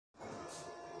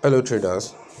Hello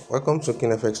traders, welcome to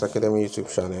KineFX Academy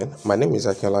YouTube channel. My name is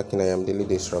Akinola Kin. I am the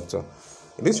lead instructor.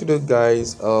 In this video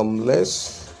guys,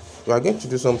 we are going to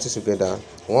do something together.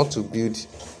 We want to build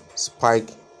spike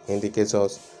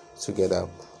indicators together,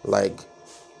 like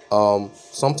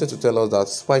something to tell us that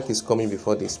spike is coming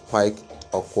before the spike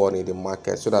occurred in the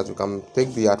market, so that we can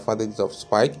take the advantages of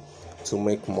spike to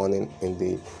make money in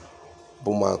the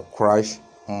boom and crash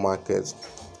market.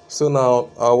 So now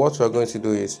what we are going to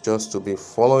do is just to be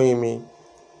following me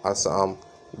as I'm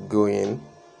going.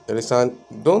 Understand?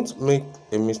 Don't make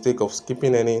a mistake of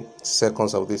skipping any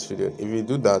seconds of this video. If you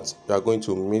do that, you are going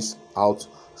to miss out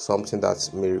something that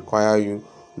may require you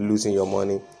losing your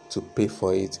money to pay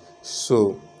for it.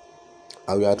 So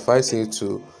I will advise you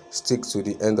to stick to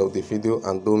the end of the video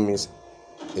and don't miss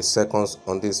a seconds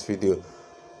on this video.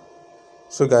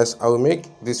 So guys, I will make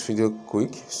this video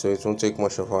quick so it won't take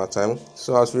much of our time.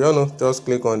 So as we all know, just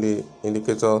click on the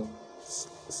indicator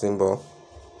symbol,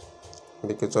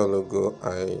 indicator logo,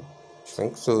 I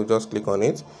think so. Just click on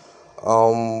it.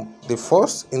 The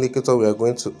first indicator we are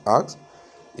going to ask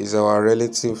is our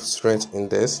relative strength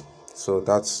index. So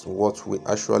that's what we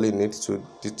actually need to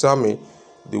determine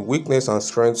the weakness and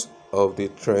strength of the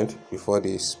trend before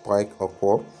the spike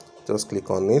occur. Just click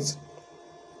on it.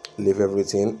 Leave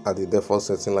everything at the default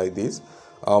setting like this.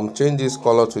 Change this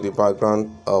color to the background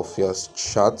of your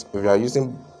chart. If you are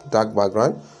using dark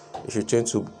background, you should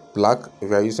change to black. If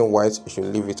you are using white, you should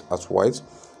leave it as white.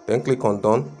 Then click on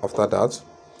done. After that,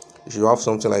 you should have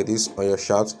something like this on your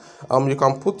chart. You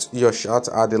can put your chart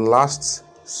at the last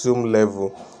zoom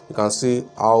level. You can see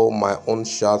how my own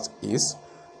chart is.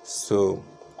 So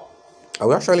I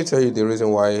will actually tell you the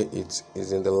reason why it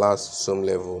is in the last zoom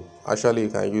level. Actually, you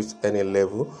can use any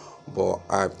level, but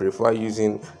I prefer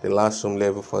using the last zoom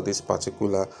level for this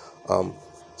particular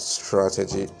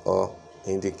strategy or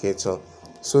indicator.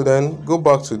 So then go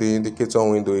back to the indicator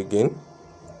window again.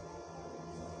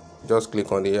 Just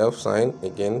click on the F sign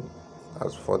again,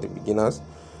 as for the beginners.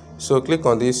 So click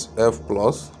on this F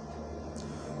plus.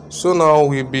 So now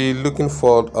we'll be looking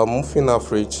for a moving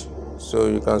average. So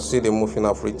you can see the moving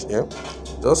average here.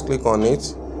 Just click on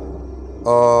it.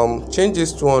 Change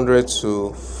this 200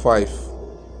 to 5.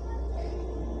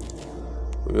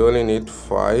 We only need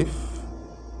 5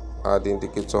 at the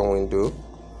indicator window.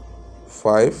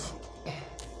 5.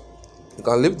 You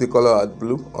can leave the color at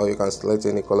blue, or you can select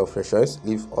any color of your choice.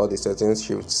 Leave all the settings.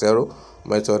 Shift 0.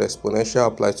 Method exponential.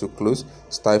 Apply to close.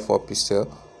 Style for pixel.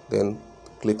 Then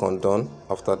click on done.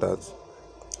 After that,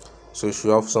 so you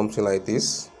should have something like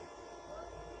this.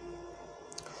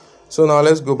 So now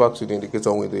let's go back to the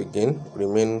indicator window again.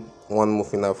 Remain one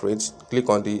moving average. Click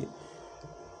on the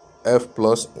F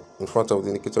plus in front of the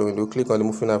indicator window. Click on the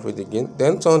moving average again.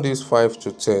 Then turn this 5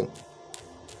 to 10.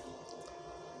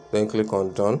 Then click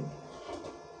on done.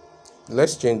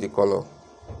 Let's change the color.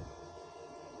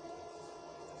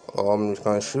 You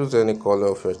can choose any color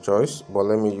of your choice, but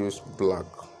let me use black.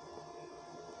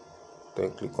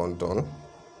 Then click on done.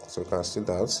 So you can see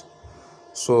that.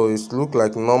 So it looks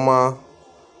like normal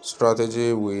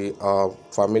strategy we are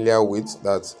familiar with,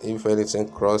 that if anything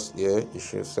cross here, you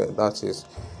should say that is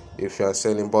if you are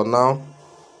selling. But now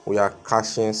we are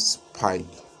cashing spike.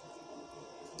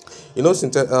 You know,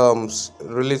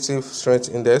 relative strength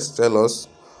index tell us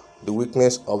the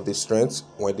weakness of the strength.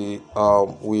 When the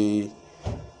we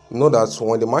know that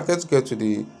when the markets get to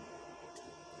the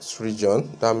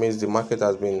region, that means the market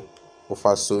has been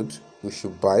oversold, we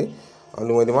should buy.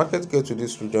 And when the market gets to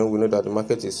this region, we know that the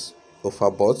market is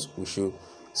overbought, we should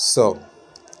sell.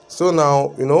 So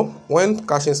now, you know, when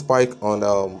cashing spike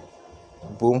on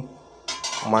boom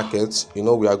market, you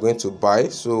know, we are going to buy.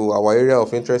 So our area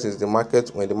of interest is the market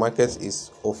when the market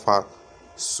is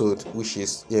oversold, which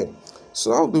is here.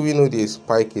 So how do we know the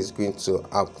spike is going to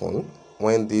happen?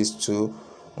 When these two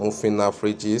moving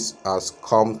averages has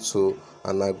come to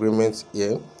an agreement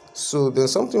here. So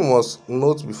there's something must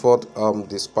note before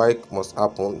the spike must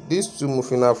happen. These two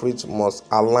moving averages must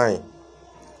align.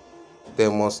 They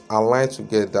must align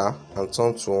together and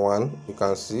turn to one. You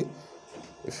can see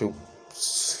if you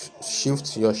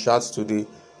shift your chart to the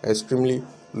extremely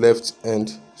left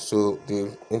end, so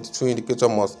the two indicator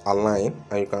must align,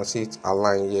 and you can see it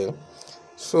align here.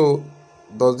 So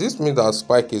does this mean that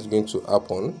spike is going to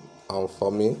happen?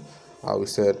 For me, I will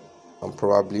say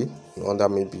probably, under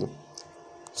maybe.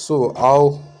 So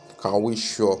how can we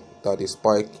sure that the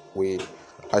spike will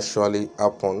actually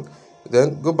happen?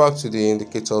 Then go back to the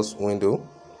indicators window.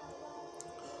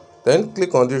 Then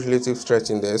click on this relative strength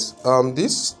index.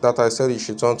 This that I said you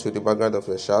should turn to the background of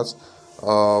your chart.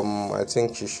 I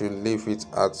think you should leave it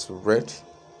at red.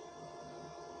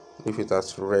 Leave it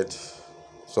as red.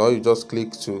 So you just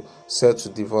click to set to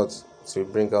default to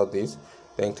bring out this,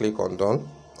 then click on done.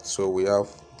 So we have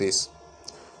this.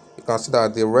 You can see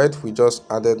that the red we just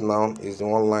added now is the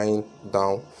one lying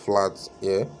down flat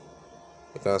here.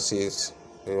 You can see it's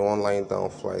the one lying down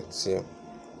flat here.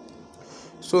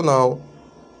 So now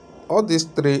all these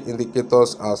three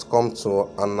indicators has come to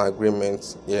an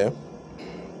agreement here.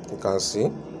 You can see,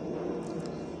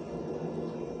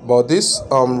 but this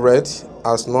red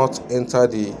has not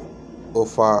entered the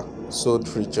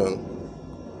oversold region.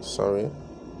 Sorry.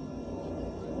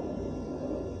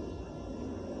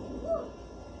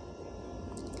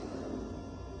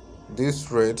 This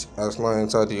red has not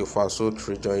entered the oversold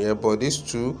region here, but this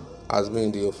two has been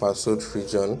in the oversold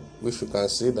region, which you can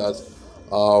see that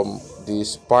the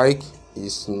spike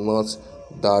is not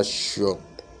that sure.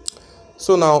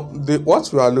 So now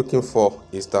what we are looking for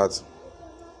is that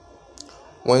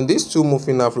when these two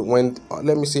moving average, when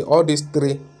let me see all these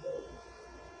three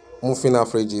moving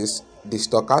averages, the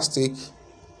stochastic,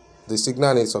 the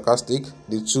signal is stochastic,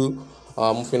 the two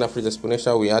moving average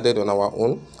exponential we added on our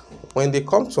own, when they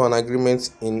come to an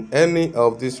agreement in any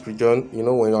of this region, you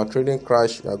know, when you are trading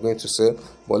crash, you are going to sell.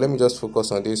 But let me just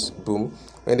focus on this boom.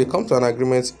 When they come to an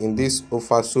agreement in this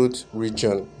oversold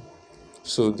region,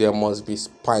 so there must be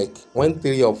spike. When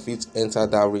three of it enter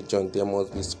that region, there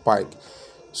must be spike.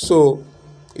 So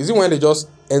is it when they just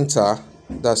enter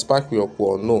that spike will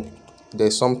occur? No,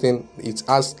 there's something. It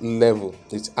has level,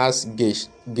 it has gauge,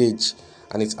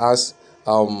 and it has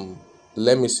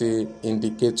let me say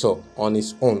indicator on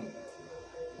its own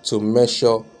to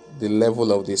measure the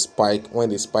level of the spike when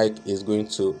the spike is going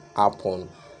to happen.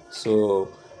 So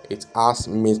it has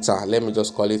meter. Let me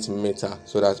just call it meter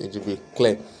so that it will be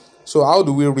clear. So how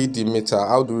do we read the meter?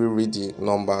 How do we read the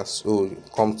numbers? So you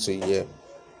come to here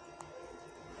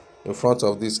in front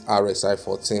of this RSI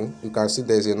 14, you can see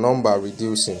there's a number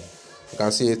reducing. You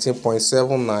can see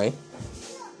 18.79,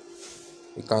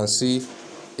 you can see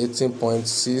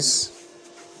 18.6,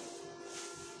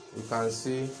 you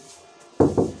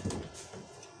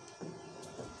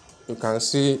can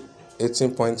see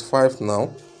 18.5 now,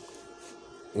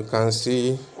 you can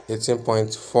see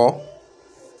 18.4.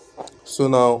 So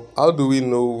now how do we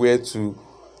know where to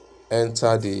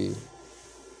enter the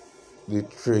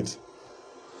trade?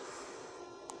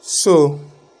 So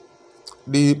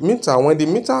the meter, when the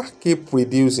meter keep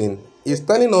reducing, it's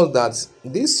telling us that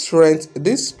this trend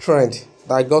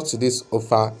that got to this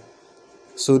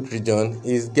oversold region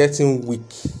is getting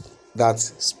weak, that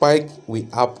spike will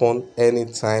happen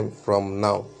anytime from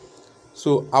now.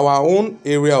 So our own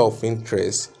area of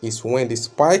interest is when the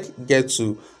spike gets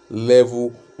to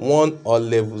level 1 or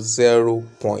level 0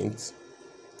 point.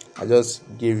 I just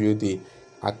give you the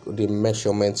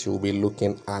measurement you'll be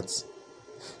looking at.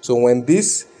 So when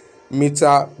this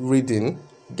meter reading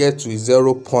get to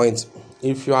 0 point,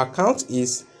 if your account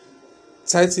is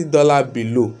 $30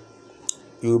 below,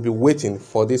 you will be waiting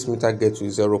for this meter get to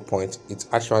 0 point. It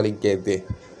actually get there.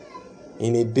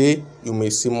 In a day you may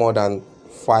see more than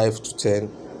 5 to 10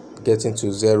 getting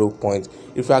to 0 point.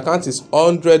 If your account is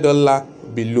 $100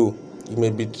 below, you may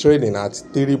be trading at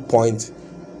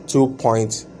 3.2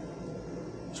 points.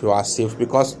 You are safe,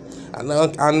 because and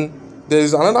there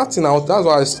is another thing out. That's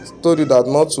why I told you that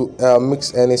not to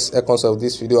mix any seconds of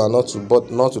this video, and not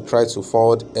to try to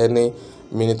forward any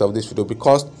minute of this video,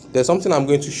 because there's something I'm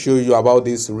going to show you about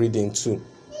this reading too.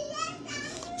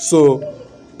 So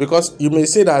because you may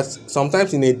say that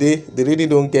sometimes in a day the reading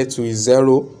don't get to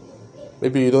 0,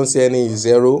 maybe you don't see any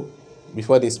 0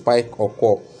 before the spike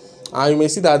occur, and you may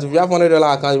see that if you have $100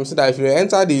 account, you may see that if you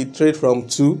enter the trade from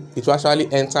 2, it will actually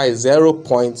enter a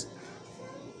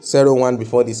 0.01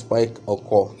 before the spike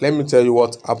occur. Let me tell you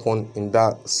what happened in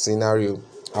that scenario.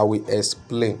 I will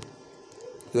explain.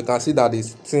 You can see that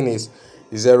this thing is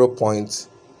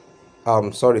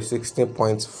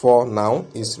 16.4 now,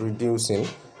 is reducing.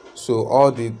 So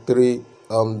all the three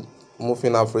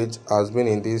moving average has been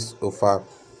in this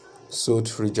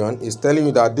oversold region. It's telling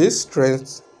you that this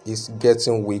trend is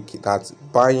getting weak, that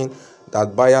buyer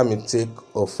may take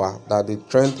offer, that the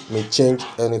trend may change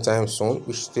anytime soon,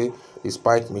 which the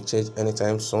spike may change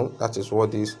anytime soon. That is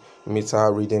what this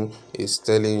meter reading is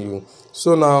telling you.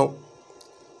 So now,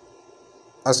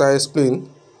 as I explained,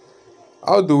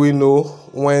 how do we know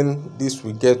when this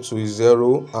will get to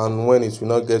 0 and when it will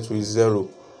not get to 0,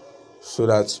 so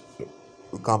that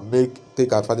we can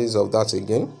take advantage of that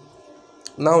again?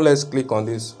 Now let's click on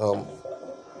this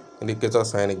indicator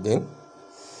sign again.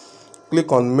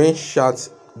 Click on main chart,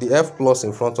 the F plus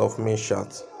in front of main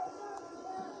chart,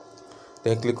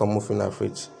 then click on moving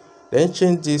average, then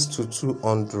change this to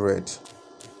 200,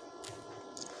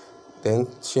 then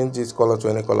change this color to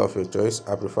any color of your choice.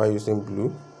 I prefer using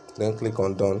blue. Then click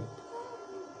on done.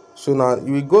 So now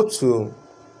you will go to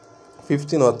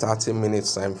 15 or 30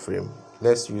 minutes time frame.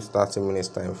 Let's use 30 minutes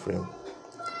time frame.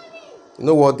 You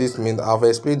know what this means? I've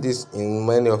explained this in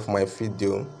many of my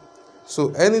videos.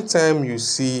 So anytime you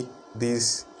see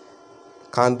this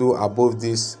candle above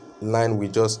this line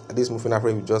this moving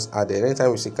average we just added,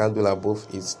 anytime you see candle above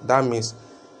it, that means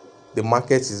the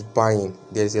market is buying.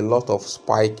 There's a lot of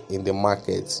spike in the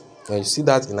market, and you see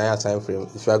that in higher time frame.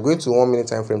 If you are going to 1 minute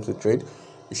time frame to trade,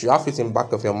 you should have it in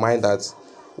back of your mind that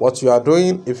what you are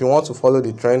doing, if you want to follow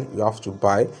the trend, you have to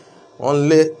buy.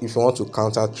 Only if you want to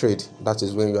counter trade, that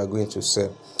is when you are going to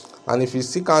sell. And if you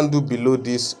see candle below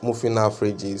this moving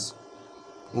average,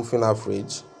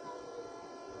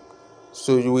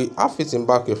 so you will have it in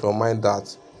back of your mind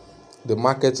that the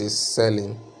market is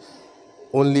selling.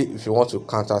 Only if you want to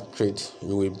counter trade,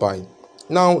 you will buy.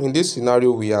 Now in this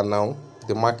scenario we are now,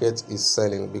 the market is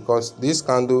selling because this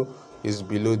candle is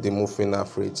below the moving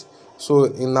average. So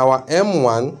in our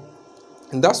M1,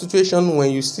 in that situation,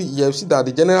 when you see that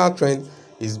the general trend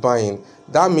is buying,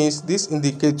 that means this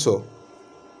indicator,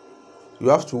 you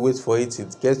have to wait for it to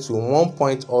get to 1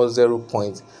 point or 0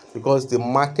 point because the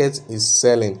market is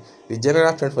selling. The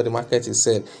general trend for the market is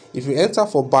selling. If you enter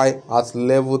for buy at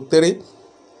level 3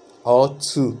 or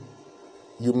 2,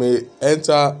 you may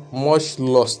enter much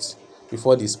lost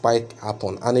before the spike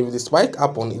happen. And if the spike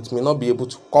happen, it may not be able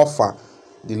to cover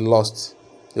the loss.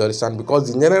 You understand?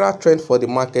 Because the general trend for the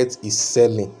market is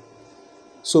selling.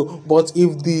 So but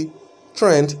if the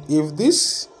trend,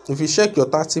 if you check your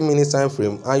 30 minutes time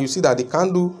frame and you see that the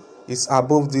candle is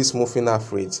above this moving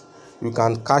average, you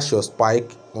can catch your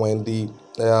spike when the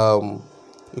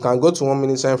you can go to 1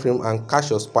 minute time frame and catch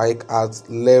your spike at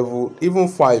level even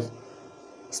 5.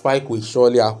 Spike will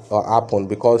surely happen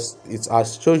because it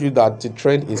has shown you that the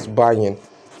trend is buying.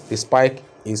 The spike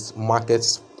is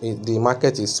the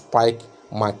market is spike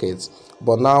market,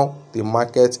 but now the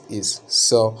market is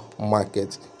sell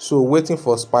market. So waiting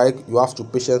for spike, you have to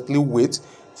patiently wait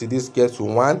till this gets to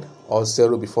 1 or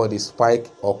 0 before the spike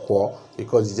occur,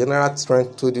 because the general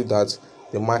trend told you that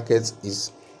the market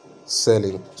is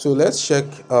selling. So let's check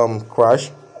crash.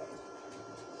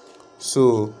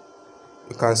 So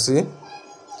you can see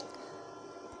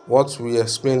what we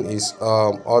explain is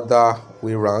other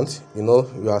way round.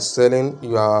 You are selling,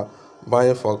 you are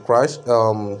buying for crash,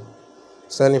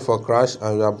 selling for crash,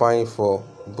 and you are buying for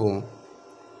boom.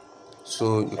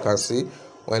 So you can see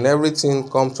when everything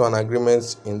comes to an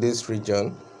agreement in this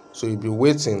region, so you'll be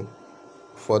waiting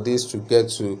for this to get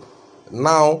to,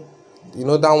 now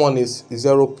that one is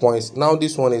 0 points. Now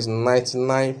this one is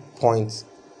 99 points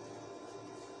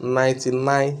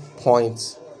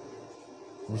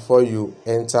before you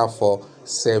enter for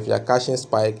sell. You are catching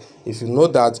spike. If you know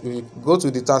that, if you go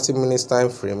to the 30 minutes time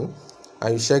frame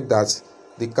and you check that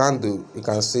the candle, you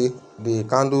can see the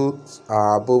candles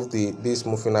are above this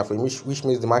moving average, which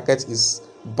means the market is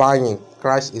buying.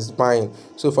 Crash is buying.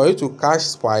 So for you to catch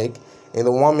spike in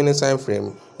the 1 minute time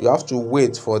frame, you have to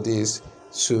wait for this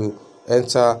to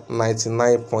enter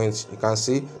 99 points. You can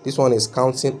see this one is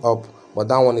counting up, but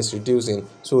that one is reducing.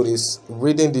 So it is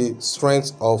reading the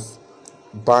strength of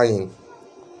buying.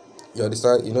 You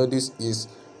understand? This is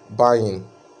buying.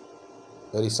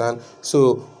 You understand?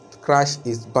 So crash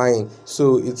is buying.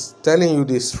 So it's telling you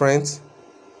the strength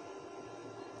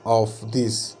of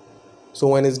this. So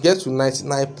when it gets to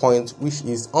 99 points, which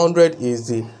is 100 is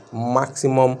the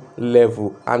maximum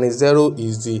level and 0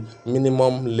 is the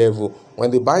minimum level. When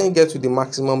the buying gets to the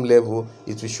maximum level,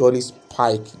 it will surely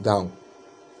spike down.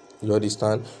 You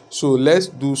understand? So let's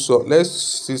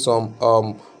see some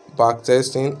back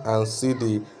testing and see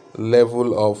the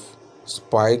level of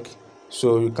spike.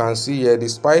 So you can see here the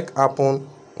spike happened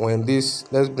when this,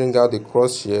 let's bring out the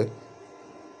cross here.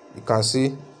 You can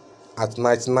see at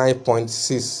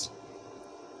 99.6,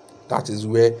 that is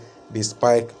where the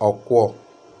spike occur.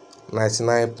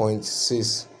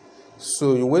 99.6.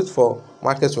 So you wait for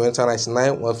market to enter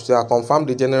 99 once you confirm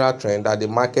the general trend that the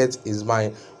market is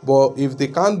buying. But if the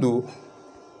candle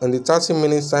in the 30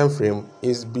 minutes time frame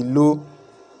is below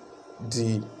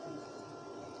the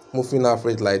moving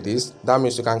average like this, that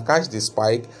means you can catch the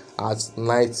spike at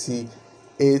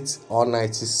 98 or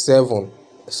 97.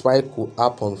 Spike could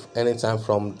happen anytime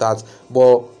from that.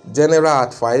 But general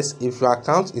advice, if your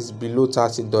account is below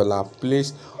 $30,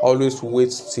 please always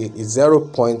wait till 0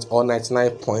 point or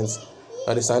 99 points.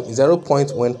 Understand? 0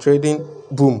 point when trading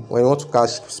boom, when you want to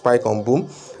catch spike on boom,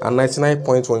 and 99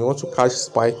 points when you want to catch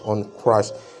spike on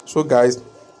crash. So guys,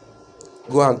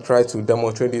 go and try to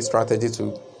demonstrate this strategy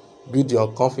to build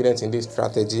your confidence in this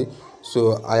strategy.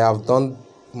 So I have done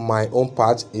my own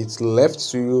part. It's left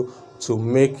to you to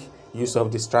make use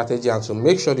of the strategy and to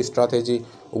make sure the strategy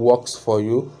works for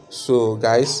you. So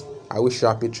guys, I wish you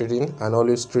happy trading and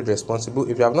always trade responsible.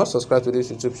 If you have not subscribed to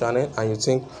this YouTube channel and you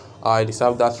think I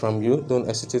deserve that from you, don't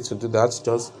hesitate to do that.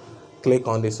 Just click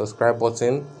on the subscribe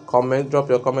button, drop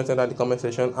your comment under the comment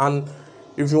section, and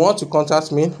if you want to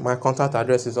contact me, my contact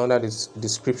address is under the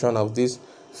description of this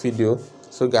video.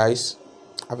 So guys,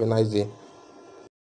 have a nice day.